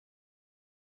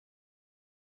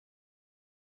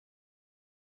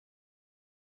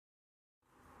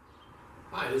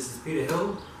Hi, this is Peter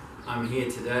Hill. I'm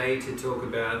here today to talk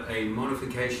about a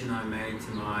modification I made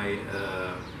to my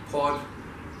pod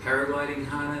paragliding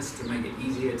harness to make it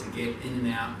easier to get in and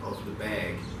out of the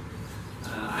bag.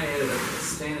 I had a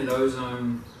standard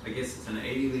ozone, I guess it's an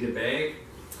 80-litre bag.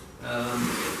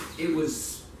 It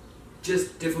was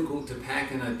just difficult to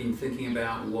pack, and I've been thinking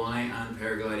about why aren't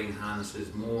paragliding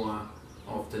harnesses more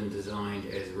often designed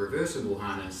as a reversible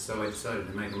harness, so I decided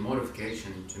to make a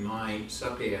modification to my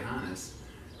sup air harness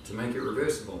to make it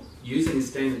reversible using a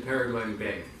standard paragliding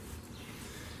bag.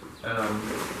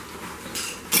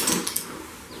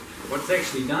 What's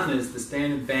actually done is the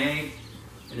standard bag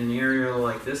in an area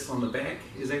like this on the back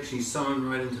is actually sewn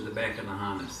right into the back of the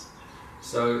harness.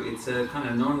 So it's a kind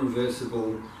of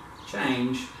non-reversible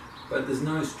change, but there's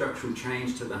no structural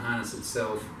change to the harness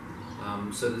itself,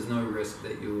 so there's no risk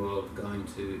that you are going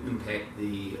to impact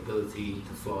the ability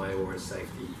to fly or its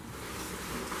safety.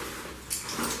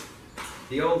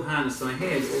 The old harness I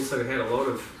had also had a lot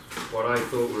of what I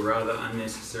thought were rather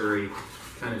unnecessary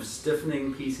kind of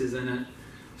stiffening pieces in it,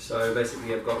 so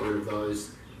basically I've got rid of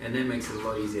those, and that makes it a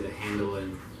lot easier to handle,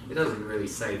 and it doesn't really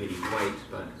save any weight,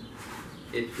 but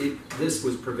this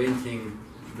was preventing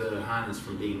the harness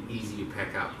from being easy to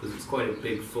pack up because it's quite a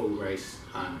big full race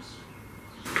harness.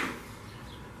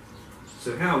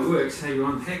 So how it works, how you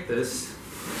unpack this,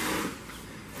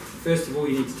 first of all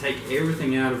you need to take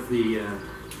everything out of the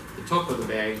top of the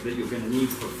bag that you're going to need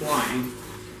for flying,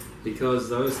 because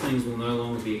those things will no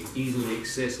longer be easily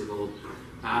accessible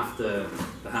after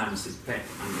the harness is unpacked.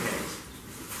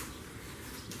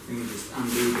 Let me just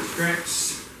undo the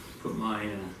straps, put my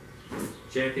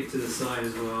jacket to the side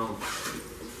as well,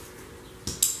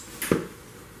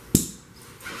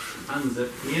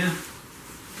 unzip here,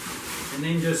 and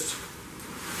then just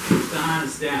put the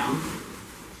harness down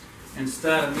and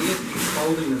start immediately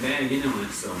folding the bag in on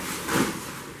itself.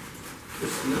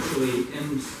 Just literally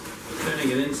turning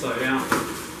it inside out,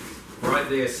 right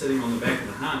there sitting on the back of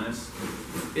the harness.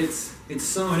 It's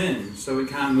sewn in, so it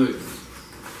can't move.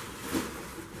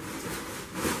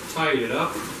 Tied it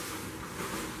up,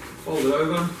 fold it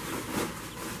over,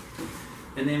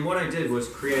 and then what I did was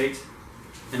create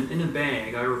an inner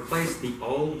bag. I replaced the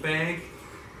old bag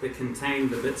that contained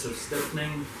the bits of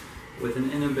stiffening with an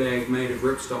inner bag made of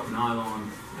ripstop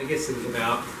nylon. I guess it was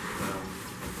about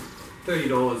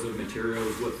 $30 of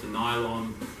materials with the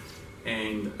nylon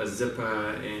and a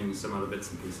zipper and some other bits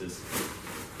and pieces.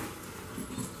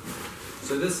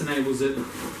 So this enables the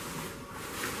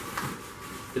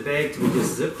bag to be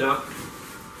just zipped up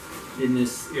in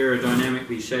this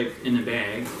aerodynamically shaped inner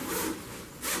bag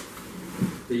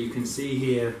that you can see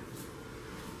here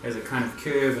has a kind of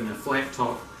curve and a flat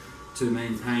top to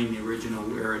maintain the original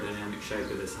aerodynamic shape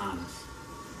of this harness.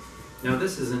 Now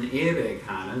this is an airbag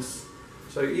harness,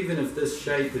 so even if this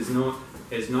shape is not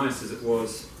as nice as it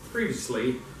was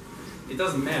previously, it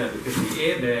doesn't matter because the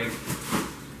airbag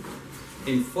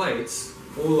inflates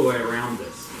all the way around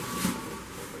this.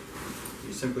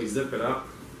 You simply zip it up.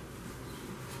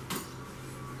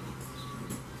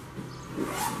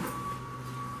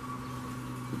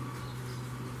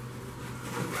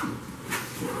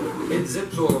 It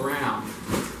zips all around,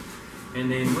 and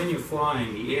then when you're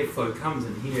flying, the airflow comes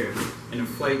in here and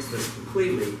inflates this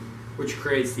completely, which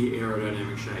creates the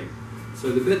aerodynamic shape.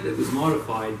 So the bit that was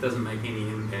modified doesn't make any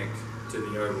impact to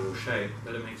the overall shape,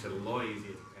 but it makes it a lot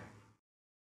easier to pack.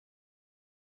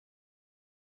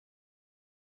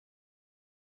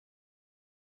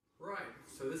 Right,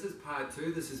 so this is part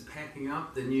two. This is packing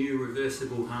up the new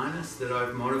reversible harness that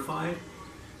I've modified.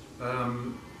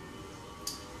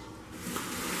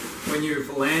 When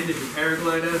you've landed your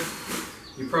paraglider,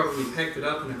 you probably packed it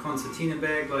up in a concertina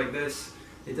bag like this.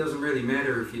 It doesn't really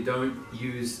matter if you don't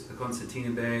use a concertina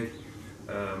bag.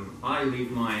 I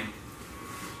leave my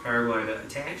paraglider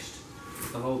attached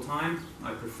the whole time.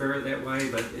 I prefer it that way,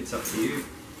 but it's up to you.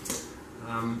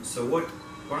 So what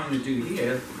I'm going to do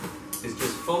here is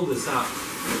just fold this up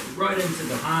right into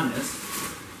the harness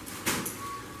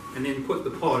and then put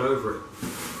the pod over it.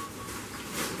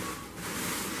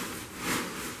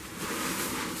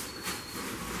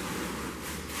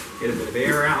 Get a bit of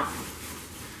air out.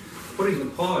 Putting the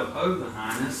pod over the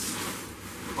harness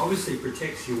obviously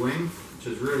protects your wing, which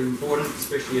is really important,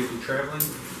 especially if you're traveling.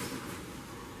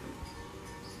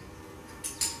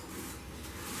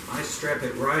 I strap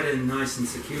it right in nice and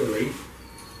securely.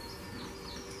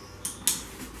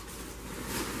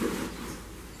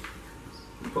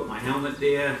 Put my helmet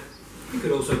there. You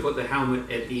could also put the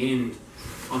helmet at the end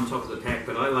on top of the pack,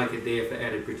 but I like it there for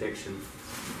added protection.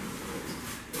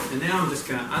 And now I'm just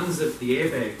going to unzip the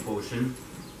airbag portion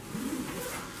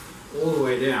all the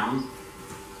way down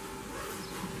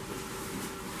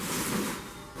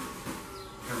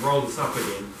roll this up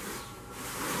again.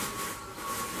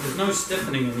 There's no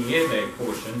stiffening in the airbag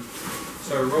portion,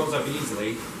 so it rolls up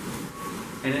easily,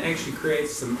 and it actually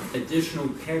creates some additional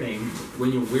padding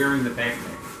when you're wearing the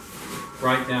backpack,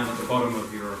 right down at the bottom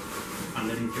of your,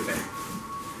 underneath your back.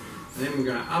 And then we're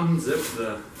going to unzip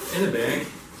the inner bag,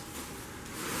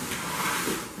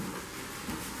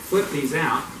 flip these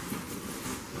out,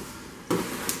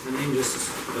 and then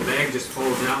the bag just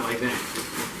folds out like that.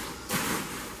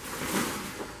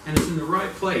 And it's in the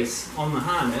right place on the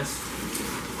harness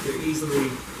to easily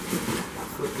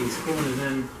flip these corners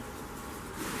in.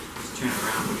 Just turn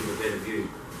around to get a better view.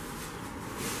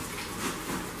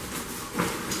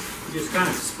 You just kind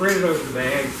of spread it over the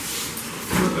bag,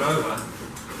 flip it over,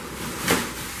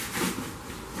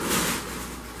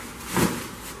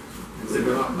 and zip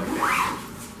it up like that.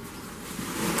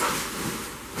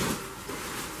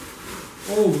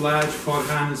 All large pod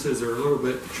harnesses are a little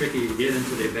bit tricky to get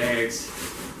into their bags,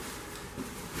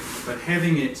 but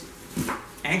having it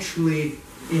actually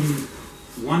in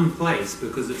one place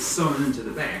because it's sewn into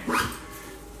the back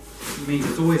means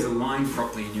it's always aligned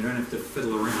properly and you don't have to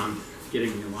fiddle around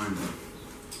getting the alignment.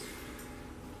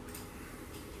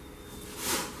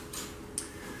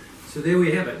 So there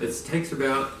we have it. It takes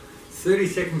about 30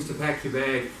 seconds to pack your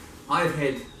bag. I've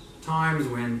had times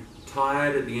when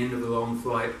tired at the end of a long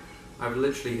flight, I've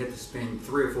literally had to spend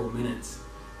 3 or 4 minutes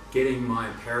getting my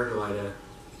paraglider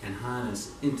and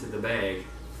harness into the bag,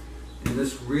 and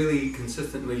this really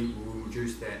consistently will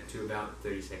reduce that to about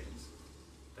 30 seconds.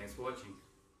 Thanks for watching.